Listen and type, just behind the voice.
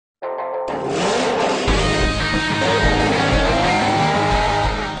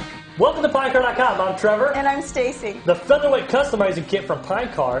Welcome to Pinecar.com. I'm Trevor. And I'm Stacy. The Featherweight customizing kit from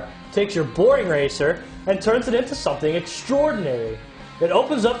Pinecar takes your boring racer and turns it into something extraordinary. It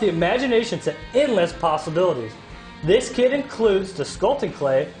opens up the imagination to endless possibilities. This kit includes the sculpting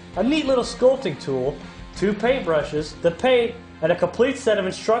clay, a neat little sculpting tool, 2 paintbrushes, the paint, and a complete set of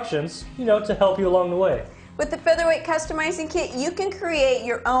instructions, to help you along the way. With the Featherweight customizing kit, you can create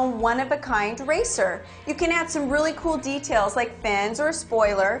your own one-of-a-kind racer. You can add some really cool details like fins or a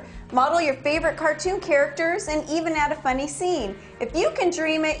spoiler, model your favorite cartoon characters, and even add a funny scene. If you can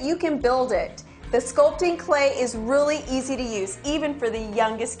dream it, you can build it. The sculpting clay is really easy to use, even for the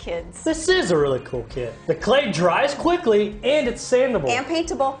youngest kids. This is a really cool kit. The clay dries quickly and it's sandable. And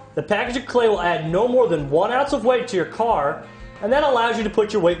paintable. The package of clay will add no more than 1 ounce of weight to your car, and that allows you to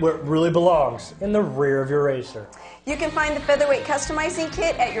put your weight where it really belongs, in the rear of your racer. You can find the Featherweight customizing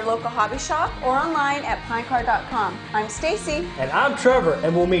kit at your local hobby shop or online at Pinecar.com. I'm Stacy. And I'm Trevor,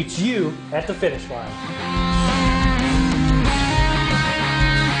 and we'll meet you at the finish line.